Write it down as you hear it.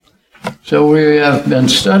So we have been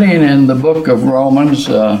studying in the book of Romans.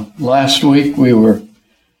 Last week we were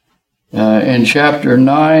in chapter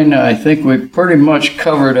 9. I think we pretty much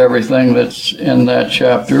covered everything that's in that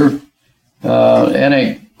chapter.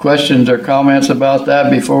 Any questions or comments about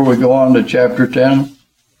that before we go on to chapter 10?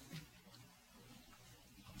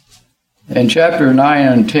 In chapter 9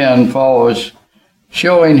 and 10, Paul is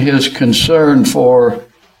showing his concern for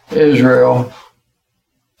Israel.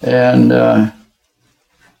 And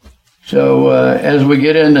so as we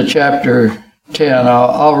get into chapter 10,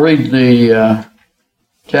 I'll read the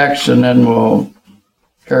text and then we'll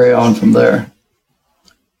carry on from there.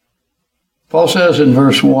 Paul says in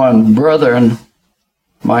verse 1, "Brethren,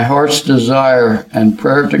 my heart's desire and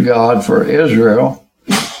prayer to God for Israel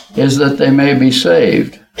is that they may be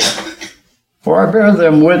saved. For I bear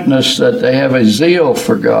them witness that they have a zeal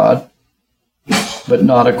for God, but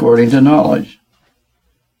not according to knowledge.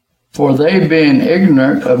 For they, being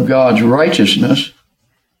ignorant of God's righteousness,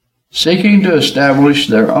 seeking to establish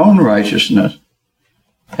their own righteousness,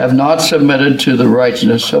 have not submitted to the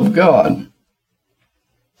righteousness of God.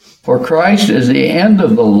 For Christ is the end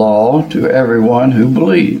of the law to everyone who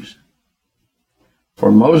believes. For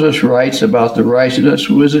Moses writes about the righteousness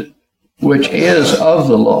which is of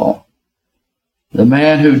the law. The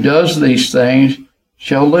man who does these things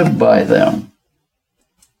shall live by them.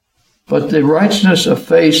 But the righteousness of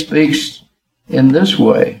faith speaks in this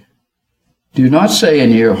way. Do not say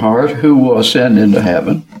in your heart, who will ascend into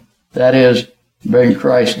heaven, that is, bring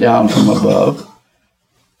Christ down from above,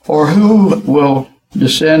 or who will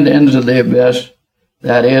descend into the abyss,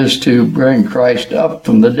 that is, to bring Christ up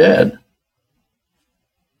from the dead.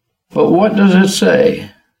 But what does it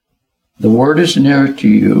say? The word is near to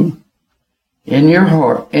you, in your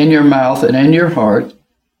heart, in your mouth and in your heart,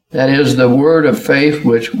 that is the word of faith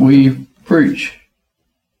which we preach.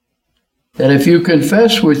 That if you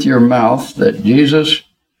confess with your mouth that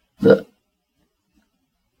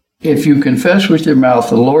if you confess with your mouth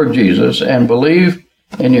the Lord Jesus and believe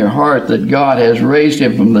in your heart that God has raised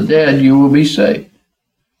him from the dead, you will be saved.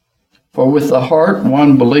 For with the heart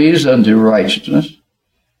one believes unto righteousness,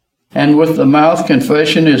 and with the mouth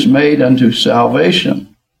confession is made unto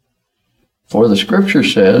salvation. For the scripture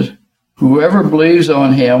says, whoever believes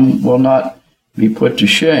on him will not be put to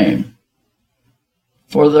shame.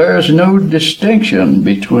 For there is no distinction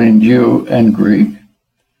between Jew and Greek,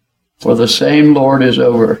 for the same Lord is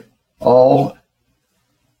over all.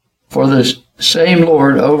 For the same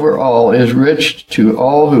Lord over all is rich to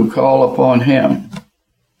all who call upon him.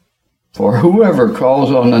 For whoever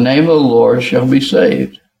calls on the name of the Lord shall be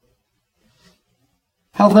saved.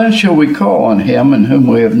 How then shall we call on him in whom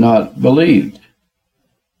we have not believed?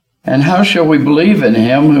 And how shall we believe in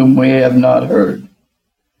him whom we have not heard?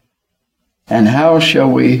 And how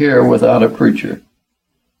shall we hear without a preacher?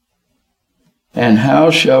 And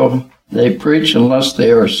how shall they preach unless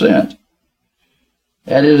they are sent?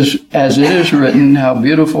 As it is written, how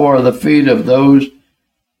beautiful are the feet of those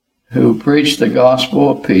who preach the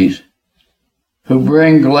gospel of peace, who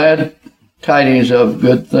bring glad tidings of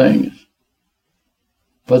good things.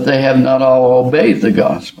 But they have not all obeyed the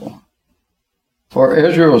gospel. For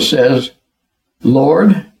Israel says,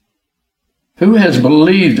 Lord, who has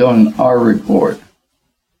believed on our report?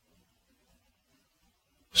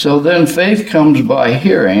 So then faith comes by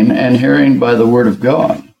hearing, and hearing by the word of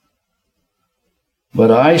God.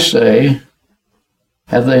 But I say,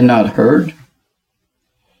 have they not heard?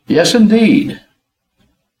 Yes, indeed.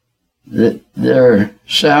 Their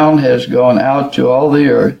sound has gone out to all the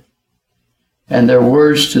earth, and their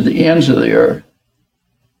words to the ends of the earth.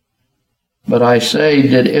 But I say,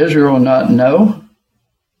 did Israel not know?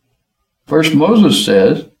 First Moses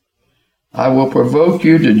says, I will provoke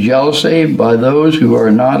you to jealousy by those who are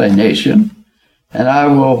not a nation, and I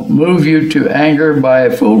will move you to anger by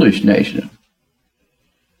a foolish nation.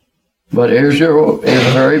 But Israel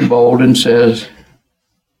is very bold and says,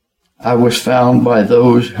 I was found by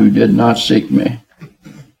those who did not seek me.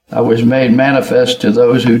 I was made manifest to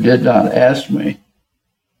those who did not ask me.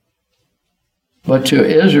 But to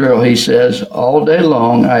Israel he says, all day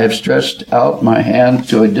long I have stretched out my hand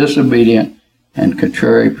to a disobedient and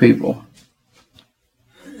contrary people.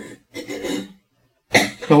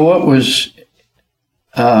 So what was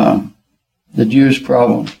the Jews'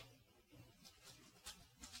 problem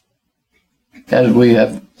as we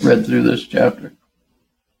have read through this chapter?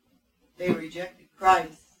 They rejected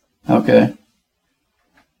Christ. Okay.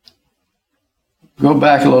 Go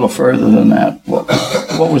back a little further than that.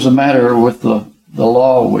 What was the matter with the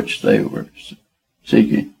law which they were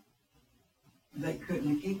seeking? They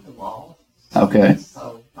couldn't keep the law. Okay.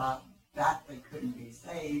 So by that they couldn't be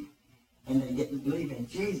saved, and they didn't believe in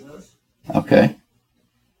Jesus. Okay.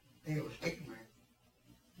 They were ignorant.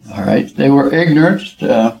 All right. They were ignorant.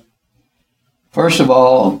 First of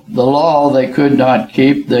all, the law they could not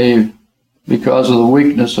keep because of the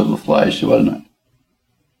weakness of the flesh, wasn't it?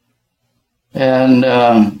 And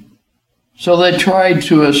so they tried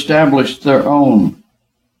to establish their own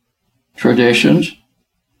traditions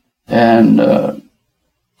and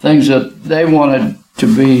things that they wanted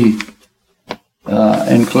to be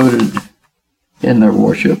included in their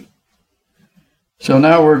worship. So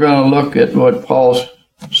now we're going to look at what Paul's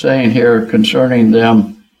saying here concerning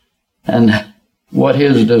them and what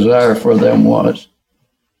his desire for them was.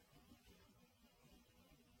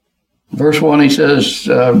 Verse 1, he says,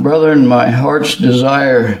 Brethren, my heart's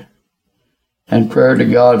desire and prayer to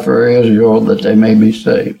God for Israel that they may be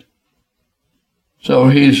saved. So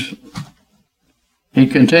he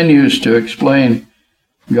continues to explain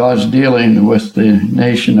God's dealing with the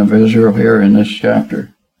nation of Israel here in this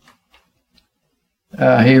chapter.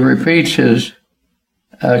 He repeats his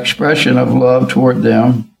expression of love toward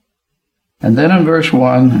them. And then in verse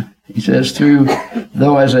 1, he says,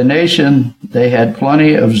 though as a nation they had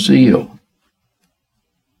plenty of zeal.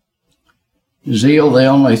 Zeal the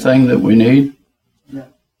only thing that we need? No.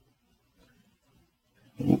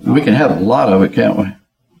 We can have a lot of it, can't we?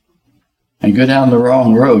 And go down the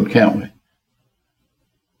wrong road, can't we?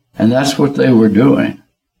 And that's what they were doing.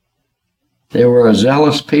 They were a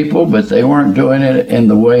zealous people, but they weren't doing it in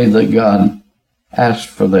the way that God asked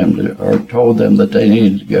for them to, or told them that they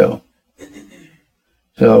needed to go.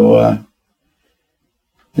 So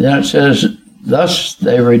then it says, thus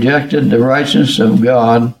they rejected the righteousness of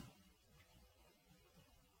God,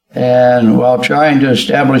 and while trying to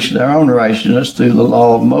establish their own righteousness through the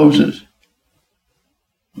law of Moses.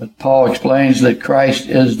 But Paul explains that Christ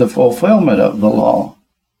is the fulfillment of the law.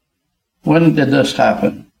 When did this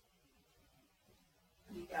happen?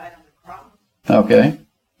 He died on the cross. Okay.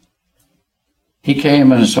 He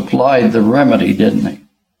came and supplied the remedy, didn't he,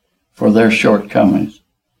 for their shortcomings.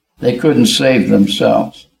 They couldn't save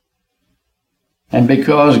themselves. And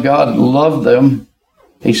because God loved them,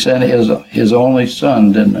 he sent his only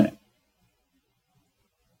son, didn't he?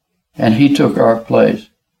 And he took our place,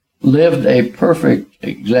 lived a perfect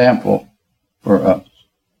example for us.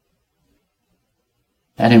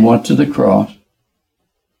 And he went to the cross,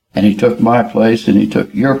 and he took my place, and he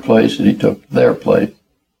took your place, and he took their place.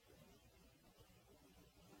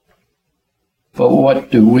 But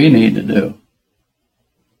what do we need to do?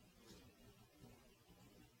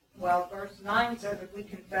 Well, verse 9 says if we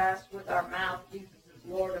confess with our mouth Jesus is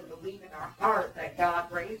Lord and believe in our heart that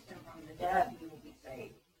God raised him from the dead, we will be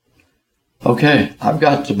saved. Okay, I've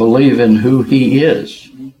got to believe in who he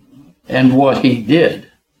is and what he did.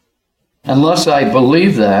 Unless I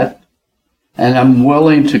believe that and I'm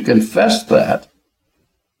willing to confess that,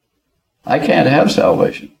 I can't have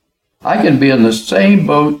salvation. I can be in the same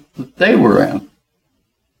boat that they were in,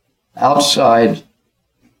 outside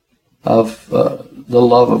of the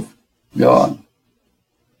love of God.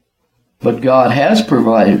 But God has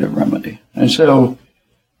provided a remedy. And so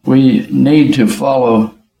we need to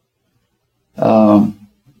follow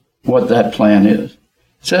what that plan is. It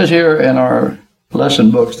says here in our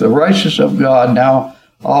lesson books, the righteousness of God now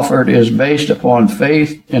offered is based upon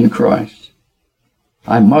faith in Christ.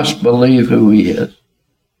 I must believe who he is.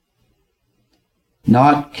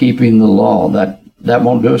 Not keeping the law. That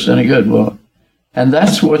won't do us any good, will it? And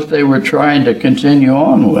that's what they were trying to continue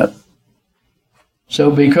on with.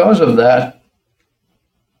 So because of that,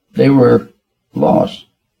 they were lost.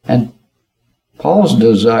 And Paul's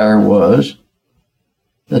desire was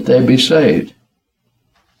that they be saved.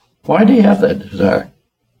 Why do you have that desire?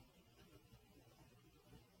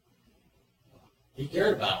 He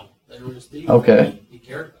cared about them. They were his people. Okay. He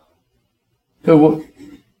cared about Who?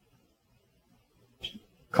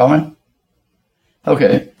 Comment?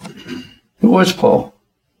 Okay. Who was Paul?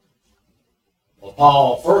 them. Well,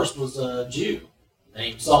 Paul first was a Jew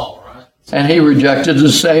named Saul, right? And he rejected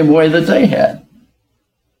the same way that they had.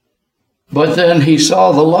 But then he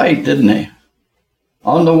saw the light, didn't he?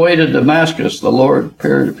 On the way to Damascus, the Lord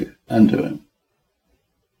appeared unto him.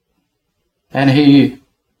 And he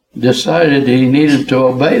decided he needed to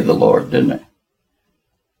obey the Lord, didn't he?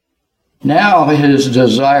 Now his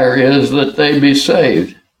desire is that they be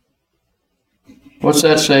saved. What's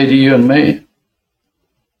that say to you and me?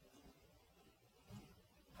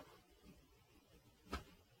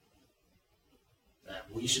 That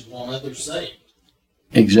we should want others saved.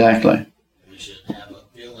 Exactly. We should have a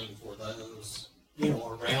feeling for those,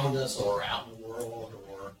 around us or out in the world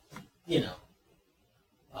or, I don't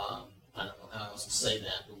know how else to say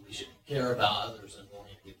that, but we should care about others and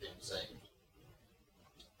wanting to get them saved.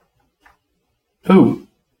 Who?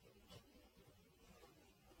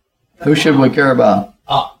 Who should we care about?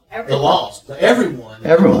 The lost. Everyone.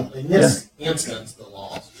 Everyone. In this instance, the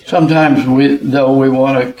lost. Yeah. Sometimes we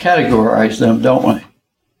want to categorize them, don't we?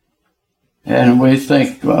 And we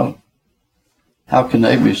think, well, how can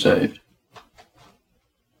they be saved?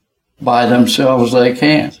 By themselves they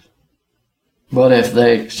can't. But if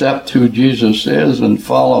they accept who Jesus is and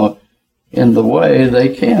follow in the way,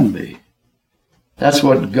 they can be. That's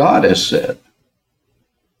what God has said.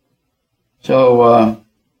 So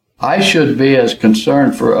I should be as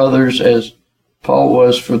concerned for others as Paul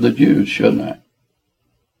was for the Jews, shouldn't I?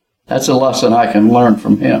 That's a lesson I can learn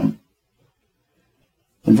from him.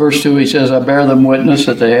 In verse 2 he says, I bear them witness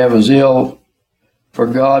that they have a zeal for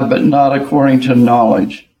God, but not according to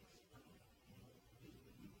knowledge.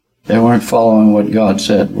 They weren't following what God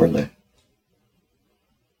said, were they?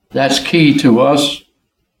 That's key to us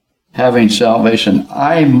having salvation.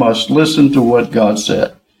 I must listen to what God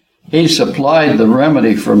said. He supplied the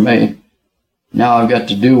remedy for me. Now I've got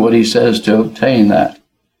to do what he says to obtain that.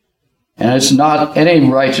 And it's not any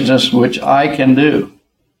righteousness which I can do.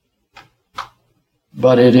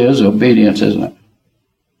 But it is obedience, isn't it?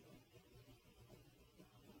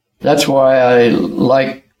 That's why I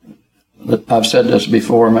like, I've said this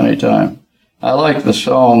before many times, I like the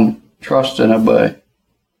song, Trust and Obey.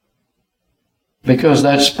 Because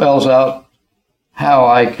that spells out how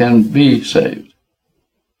I can be saved.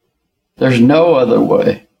 There's no other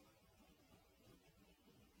way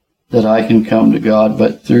that I can come to God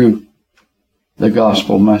but through the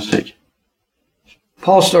gospel message.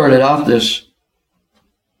 Paul started out this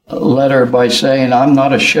letter by saying, I'm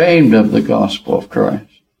not ashamed of the gospel of Christ.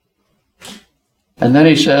 And then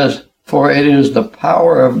he says, for it is the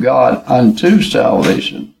power of God unto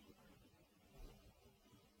salvation.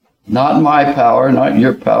 Not my power, not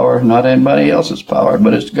your power, not anybody else's power,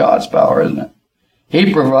 but it's God's power, isn't it?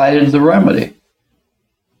 He provided the remedy.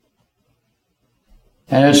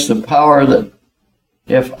 And it's the power that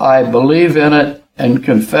if I believe in it and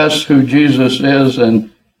confess who Jesus is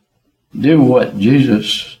and do what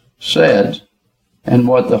Jesus said and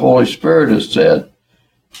what the Holy Spirit has said,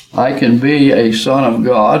 I can be a son of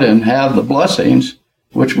God and have the blessings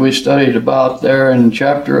which we studied about there in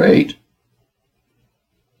chapter 8.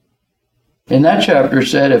 In that chapter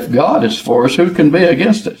said, if God is for us, who can be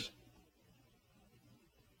against us?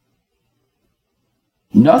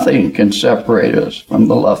 Nothing can separate us from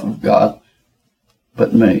the love of God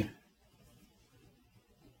but me.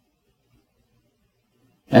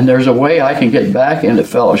 And there's a way I can get back into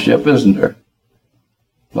fellowship, isn't there?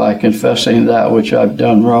 By confessing that which I've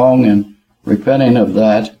done wrong and repenting of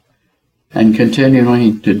that and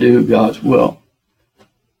continuing to do God's will.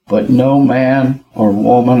 But no man or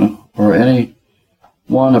woman or any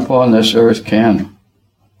one upon this earth can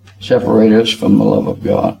separate us from the love of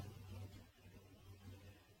God.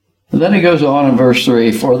 And then he goes on in verse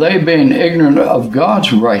 3, for they being ignorant of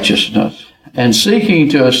God's righteousness and seeking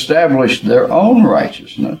to establish their own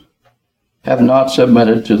righteousness have not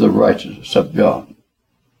submitted to the righteousness of God.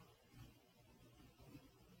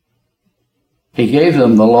 He gave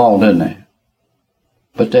them the law, didn't he?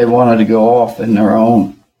 But they wanted to go off in their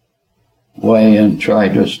own way and try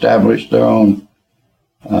to establish their own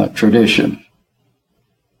tradition.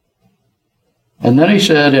 And then he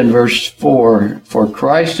said in verse 4, for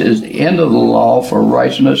Christ is the end of the law for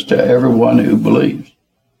righteousness to everyone who believes.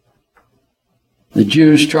 The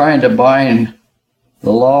Jews trying to bind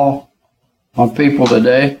the law on people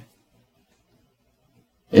today,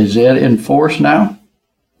 is it in force now?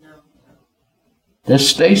 No. This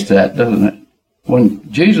states that, doesn't it?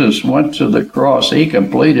 When Jesus went to the cross, he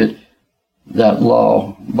completed that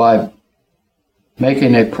law by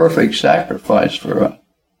making a perfect sacrifice for us.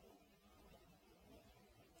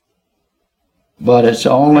 But it's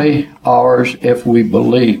only ours if we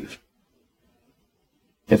believe.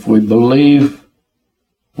 If we believe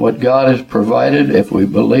what God has provided, if we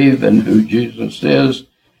believe in who Jesus is,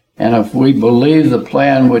 and if we believe the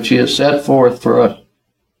plan which he has set forth for us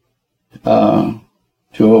to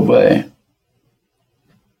obey.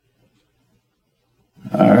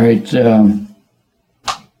 All right,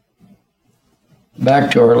 back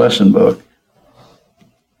to our lesson book.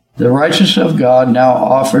 The righteousness of God now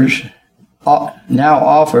offers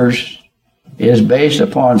is based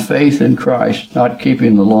upon faith in Christ, not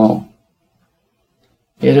keeping the law.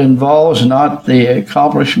 It involves not the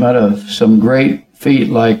accomplishment of some great feat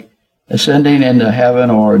like ascending into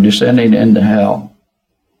heaven or descending into hell.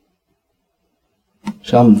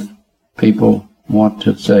 Some people want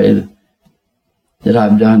to say that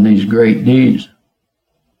I've done these great deeds.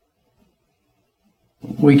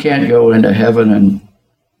 We can't go into heaven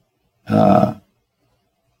and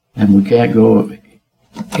And we can't go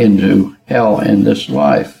into hell in this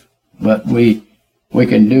life, but we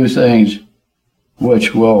can do things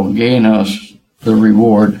which will gain us the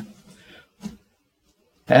reward.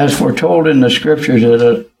 As foretold in the scriptures,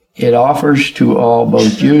 it offers to all,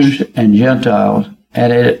 both Jews and Gentiles,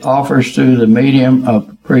 and it offers through the medium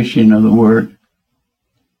of preaching of the word.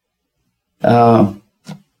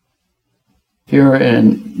 Here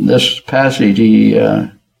in this passage,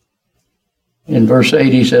 in verse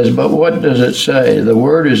 8, he says, "But what does it say? The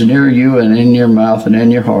word is near you and in your mouth and in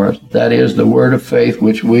your heart. That is the word of faith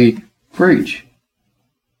which we preach.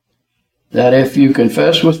 That if you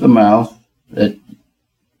confess with the mouth that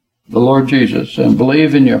the Lord Jesus and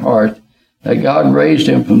believe in your heart that God raised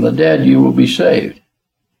him from the dead, you will be saved."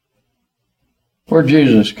 Where'd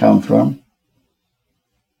Jesus come from?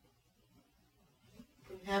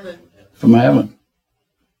 From heaven. From heaven.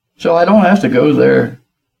 So I don't have to go there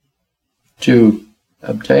to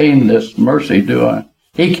obtain this mercy, do I?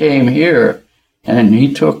 He came here and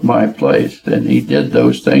he took my place and he did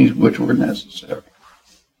those things which were necessary.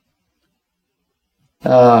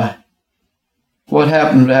 What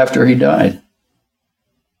happened after he died?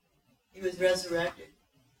 He was resurrected.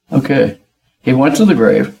 Okay. He went to the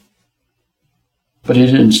grave, but he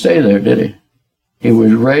didn't stay there, did he? He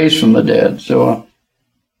was raised from the dead. So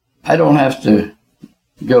I don't have to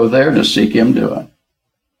go there to seek him, do I?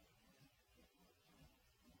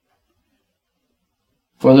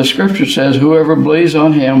 For the scripture says, "Whoever believes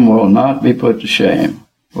on him will not be put to shame."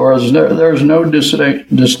 For there is no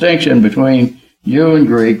distinction between Jew and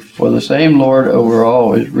Greek, for the same Lord over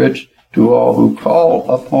all is rich to all who call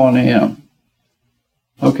upon him.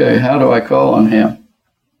 Okay, how do I call on him?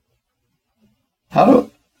 How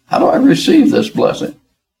do I receive this blessing?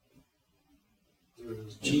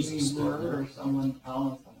 Jesus Or someone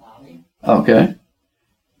calling somebody. Okay.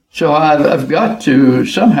 So I've got to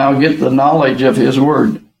somehow get the knowledge of his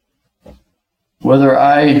word. Whether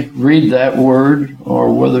I read that word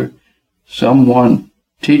or whether someone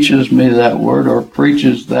teaches me that word or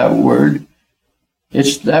preaches that word,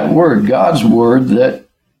 it's that word, God's word, that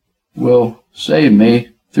will save me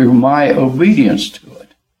through my obedience to it.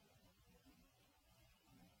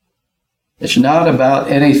 It's not about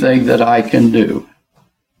anything that I can do.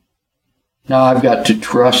 Now I've got to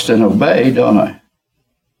trust and obey, don't I?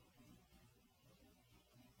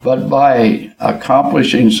 But by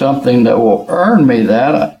accomplishing something that will earn me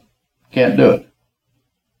that, I can't do it.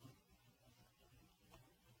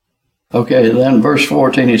 Okay, then verse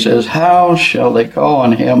 14, he says, "How shall they call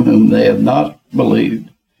on him whom they have not believed?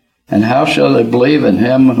 And how shall they believe in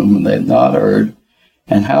him whom they have not heard?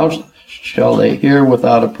 And how shall they hear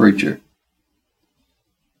without a preacher?"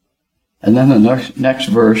 And then the next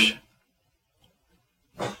verse,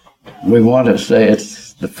 we want to say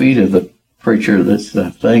it's the feet of the preacher that's the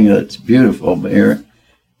thing that's beautiful here.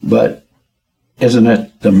 But isn't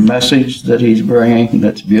it the message that he's bringing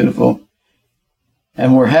that's beautiful?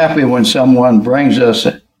 And we're happy when someone brings us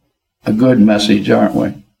a good message, aren't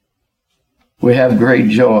we? We have great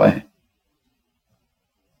joy.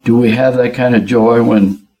 Do we have that kind of joy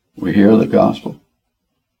when we hear the gospel?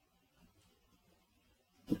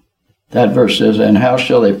 That verse says, "And how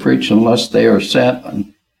shall they preach unless they are sent?"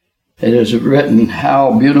 And it is written,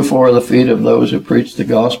 "How beautiful are the feet of those who preach the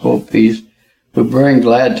gospel of peace, who bring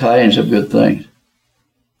glad tidings of good things."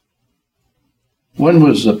 When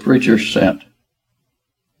was the preacher sent?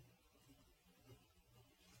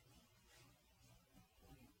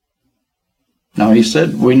 Now, he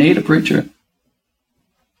said we need a preacher.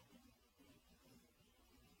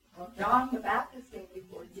 Well, John the Baptist came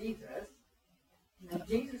before Jesus, and then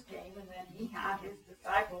Jesus came, and then he had his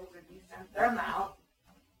disciples, and he sent them out.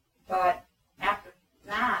 But after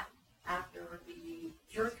that, after the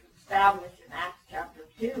church was established in Acts chapter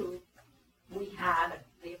 2, we had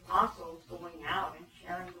the apostles going out and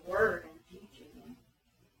sharing the word and teaching and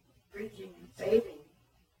preaching and saving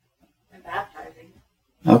and baptizing.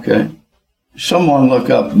 Okay. Someone look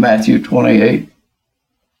up Matthew 28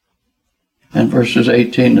 and verses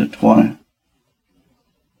 18 to 20.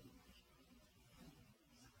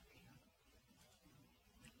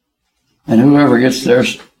 And whoever gets there,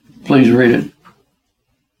 please read it.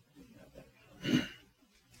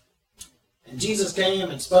 And Jesus came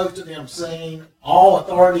and spoke to them, saying, "All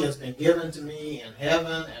authority has been given to me in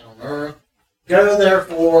heaven and on earth. Go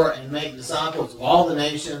therefore and make disciples of all the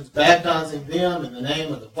nations, baptizing them in the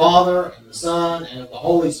name of the Father and the Son and of the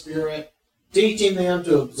Holy Spirit, teaching them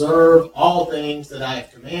to observe all things that I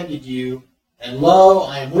have commanded you. And lo,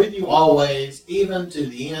 I am with you always, even to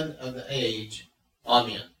the end of the age.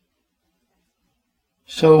 Amen."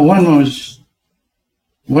 So when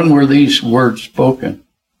were these words spoken?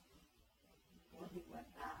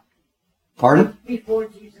 Pardon? Before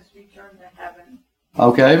Jesus returned to heaven.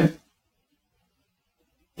 Okay.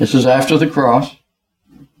 This is after the cross.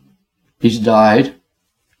 He's died.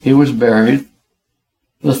 He was buried.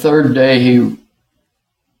 The third day he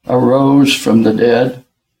arose from the dead.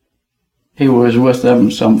 He was with them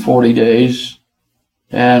some 40 days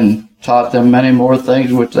and taught them many more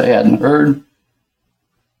things which they hadn't heard.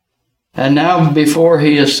 And now before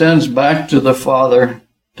he ascends back to the Father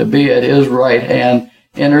to be at his right hand,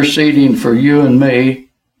 interceding for you and me,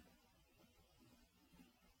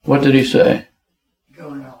 what did he say?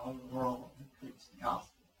 Go into all the world and preach the gospel.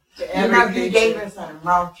 To You every know, he gave creature. us our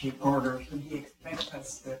marching orders, and he expects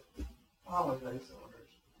us to follow those orders.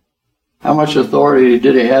 How much authority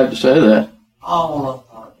did he have to say that? All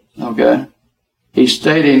authority. Okay. He's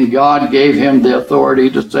stating God gave him the authority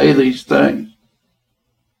to say these things.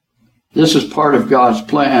 This is part of God's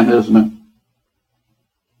plan, isn't it?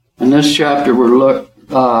 In this chapter, we're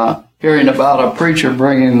hearing about a preacher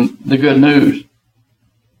bringing the good news.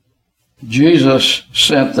 Jesus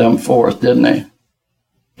sent them forth, didn't he?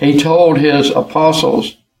 He told his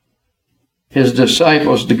apostles, his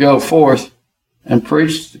disciples, to go forth and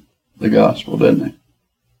preach the gospel, didn't he?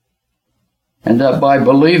 And that by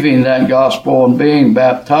believing that gospel and being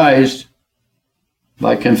baptized,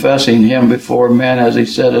 by confessing him before men, as he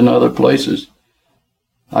said in other places,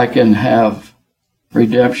 I can have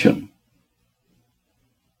redemption.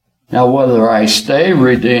 Now, whether I stay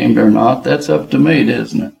redeemed or not, that's up to me,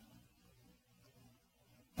 isn't it?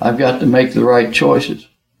 I've got to make the right choices.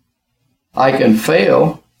 I can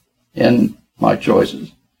fail in my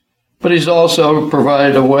choices, but he's also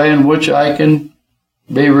provided a way in which I can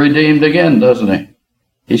be redeemed again, doesn't he?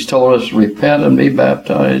 He's told us, repent and be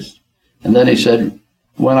baptized. And then he said,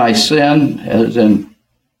 when I sin, as in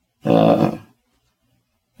 1st,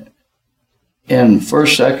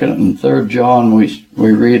 2nd, and 3rd John, we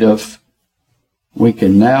read of, we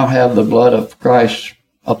can now have the blood of Christ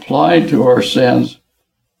applied to our sins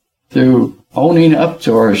through owning up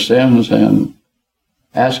to our sins and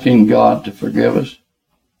asking God to forgive us.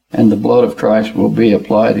 And the blood of Christ will be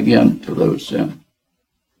applied again to those sins.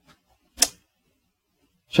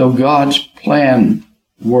 So God's plan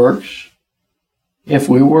works if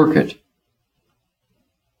we work it.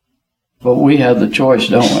 But we have the choice,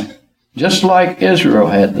 don't we? Just like Israel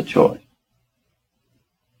had the choice.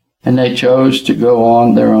 And they chose to go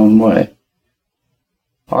on their own way.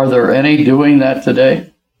 Are there any doing that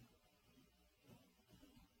today?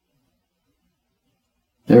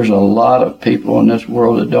 There's a lot of people in this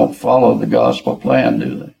world that don't follow the gospel plan,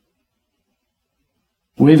 do they?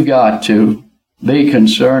 We've got to be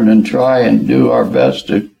concerned and try and do our best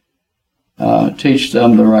to teach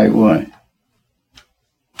them the right way.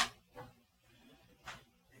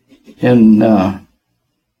 In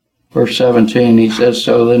verse 17, he says,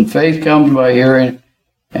 so then faith comes by hearing,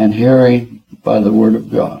 and hearing by the word of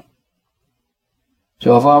God.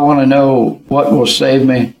 So if I want to know what will save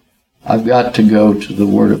me, I've got to go to the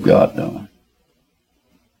word of God, don't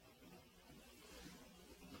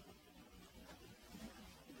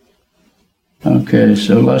I? Okay,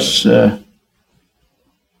 so let's go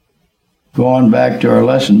on back to our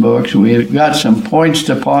lesson books. We've got some points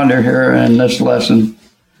to ponder here in this lesson.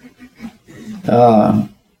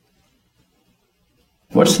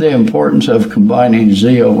 What's the importance of combining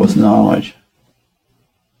zeal with knowledge?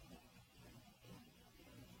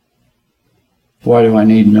 Why do I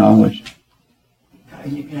need knowledge?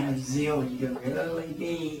 You can have zeal, you can really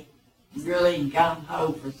be really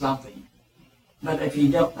gung-ho for something. But if you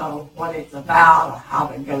don't know what it's about or how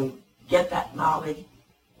to go get that knowledge,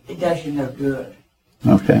 it does you no good.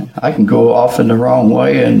 Okay. I can go off in the wrong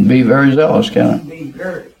way and be very zealous, can I? Be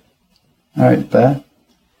very. All right, Pat?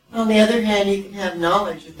 On the other hand, you can have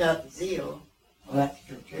knowledge without the zeal. Well, that's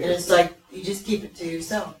true too. And it's like you just keep it to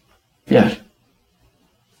yourself. Yes.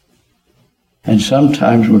 And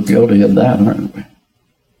sometimes we're guilty of that, aren't we?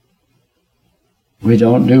 We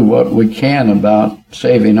don't do what we can about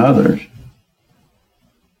saving others.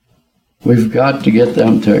 We've got to get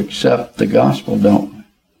them to accept the gospel, don't we?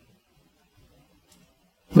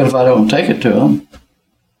 But if I don't take it to them,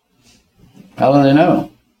 how do they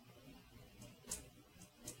know?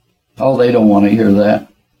 Oh, they don't want to hear that.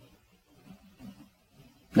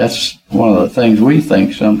 That's one of the things we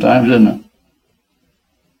think sometimes, isn't it?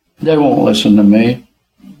 They won't listen to me.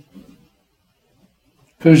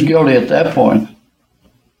 Who's guilty at that point?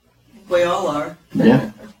 We all are.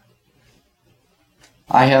 Yeah.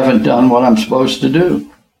 I haven't done what I'm supposed to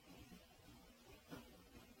do.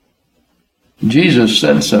 Jesus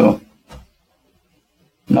said so,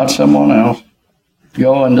 not someone else.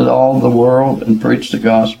 Go into all the world and preach the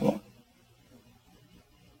gospel.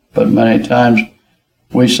 but many times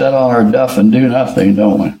we sit on our duff and do nothing,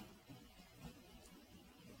 don't we?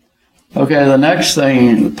 Okay, the next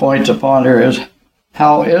thing, the point to ponder is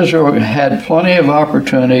how Israel had plenty of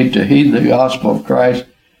opportunity to heed the gospel of Christ,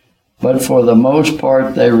 but for the most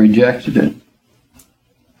part they rejected it.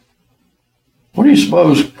 What do you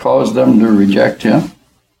suppose caused them to reject him?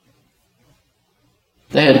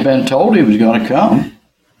 They had been told he was going to come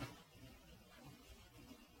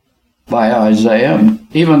by Isaiah,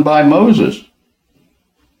 even by Moses.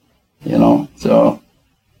 So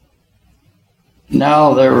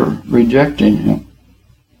now they're rejecting him.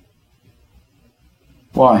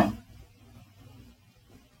 Why?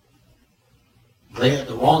 They had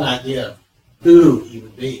the wrong idea of who he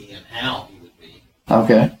would be and how he would be.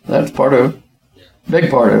 Okay, that's part of it. Yeah.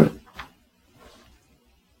 Big part of it.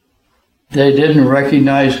 They didn't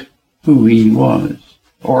recognize who he was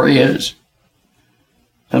or is.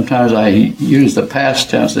 Sometimes I use the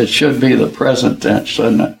past tense. It should be the present tense,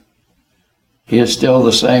 shouldn't it? He is still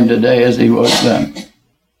the same today as he was then.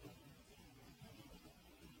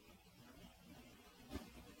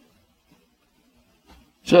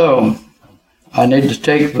 So, I need to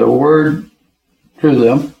take the word to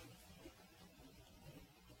them.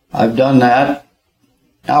 I've done that.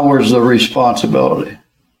 Now where's the responsibility?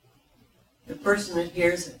 The person that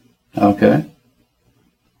hears it. Okay.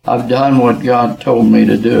 I've done what God told me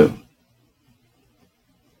to do.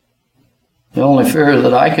 The only fear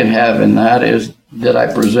that I can have in that is that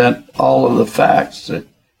I present all of the facts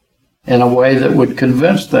in a way that would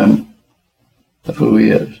convince them of who he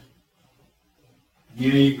is.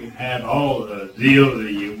 You can have all the zeal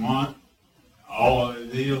that you want, all the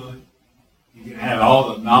zeal. You can have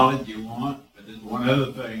all the knowledge you want, but there's one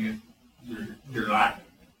other thing that you're lacking,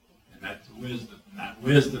 and that's wisdom. And that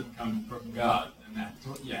wisdom comes from God, and that's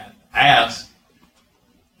what you have to ask.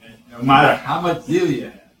 And no matter how much zeal you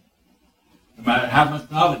have, no matter how much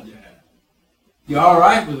knowledge you have, you're all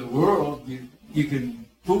right with the world. You can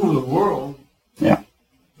fool the world, Yeah.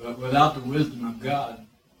 but without the wisdom of God,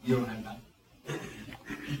 you don't have nothing.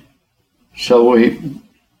 So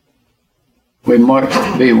we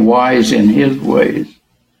must be wise in his ways.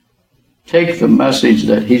 Take the message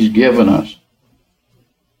that he's given us.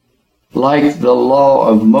 Like the law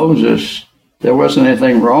of Moses, there wasn't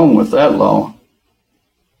anything wrong with that law,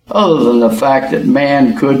 other than the fact that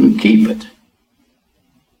man couldn't keep it.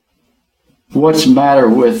 What's the matter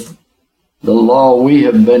with the law we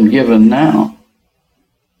have been given now?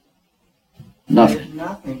 Nothing. There's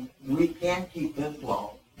nothing. We can keep this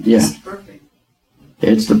law. Yeah. It's perfect.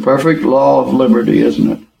 It's the perfect law of liberty,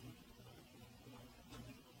 isn't it?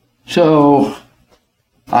 So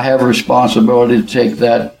I have a responsibility to take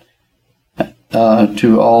that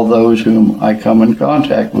to all those whom I come in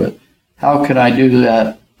contact with. How can I do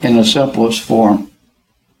that in the simplest form?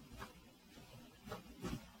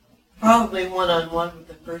 Probably one-on-one with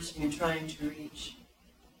the person you're trying to reach.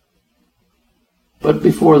 But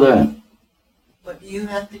before that, What do you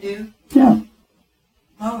have to do? yeah,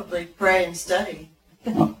 Probably pray and study.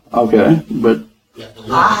 okay, but You have to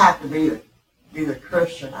live. I have to be the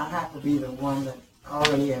Christian. I have to be the one that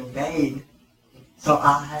already obeyed,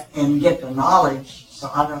 and get the knowledge, so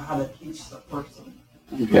I know how to teach the person.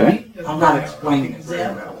 okay, I'm not explaining it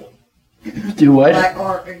very well. do what? Like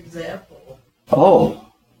our example. Oh,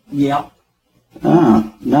 Yep.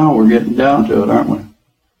 now we're getting down to it, aren't we?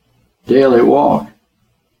 Daily walk.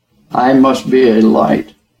 I must be a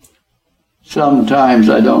light. Sometimes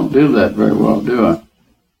I don't do that very well, do I?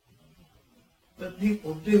 But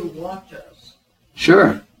people do watch us.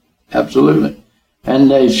 Sure, absolutely.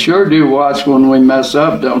 And they sure do watch when we mess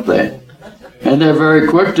up, don't they? And they're very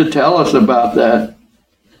quick to tell us about that.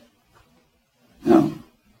 Yeah.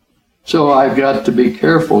 So I've got to be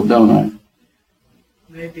careful, don't I?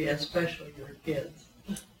 Maybe especially your kids.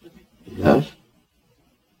 Yes.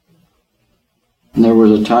 And there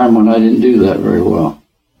was a time when I didn't do that very well.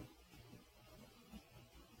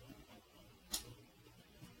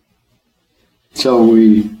 So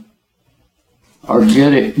we are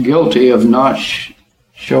guilty of not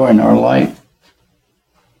showing our light,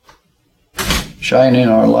 shining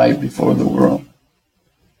our light before the world.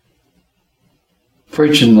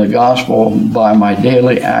 Preaching the gospel by my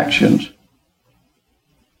daily actions.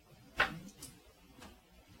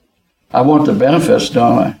 I want the benefits,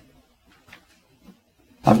 don't I?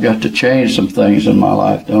 I've got to change some things in my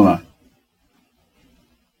life, don't I?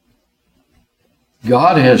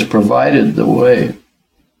 God has provided the way.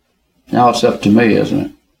 Now it's up to me, isn't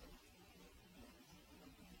it?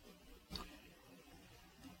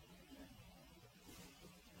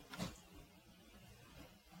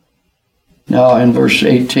 Now in verse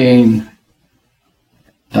 18,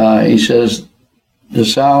 he says, the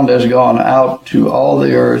sound has gone out to all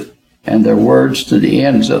the earth and their words to the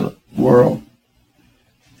ends of the world.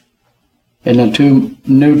 In the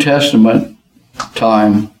New Testament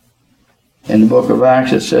time, in the book of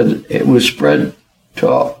Acts, it said it was spread to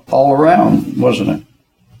all around, wasn't it?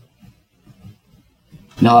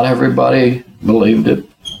 Not everybody believed it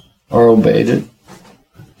or obeyed it.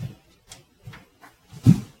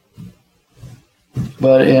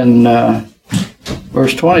 But in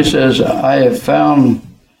verse 20 says, I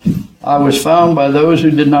was found by those who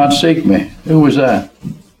did not seek me. Who was that?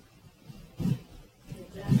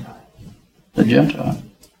 The Gentile.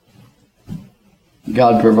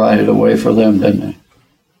 God provided a way for them, didn't he?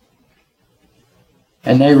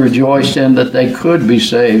 And they rejoiced in that they could be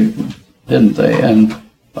saved, didn't they? And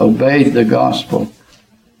obeyed the gospel.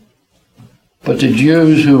 But the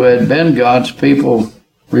Jews who had been God's people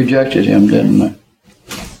rejected him, didn't they?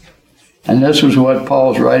 And this was what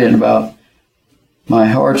Paul's writing about. My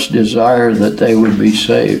heart's desire that they would be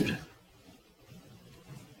saved.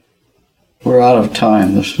 We're out of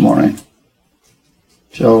time this morning.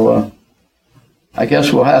 So I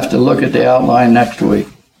guess we'll have to look at the outline next week.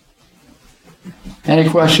 Any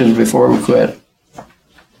questions before we quit?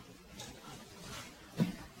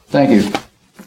 Thank you.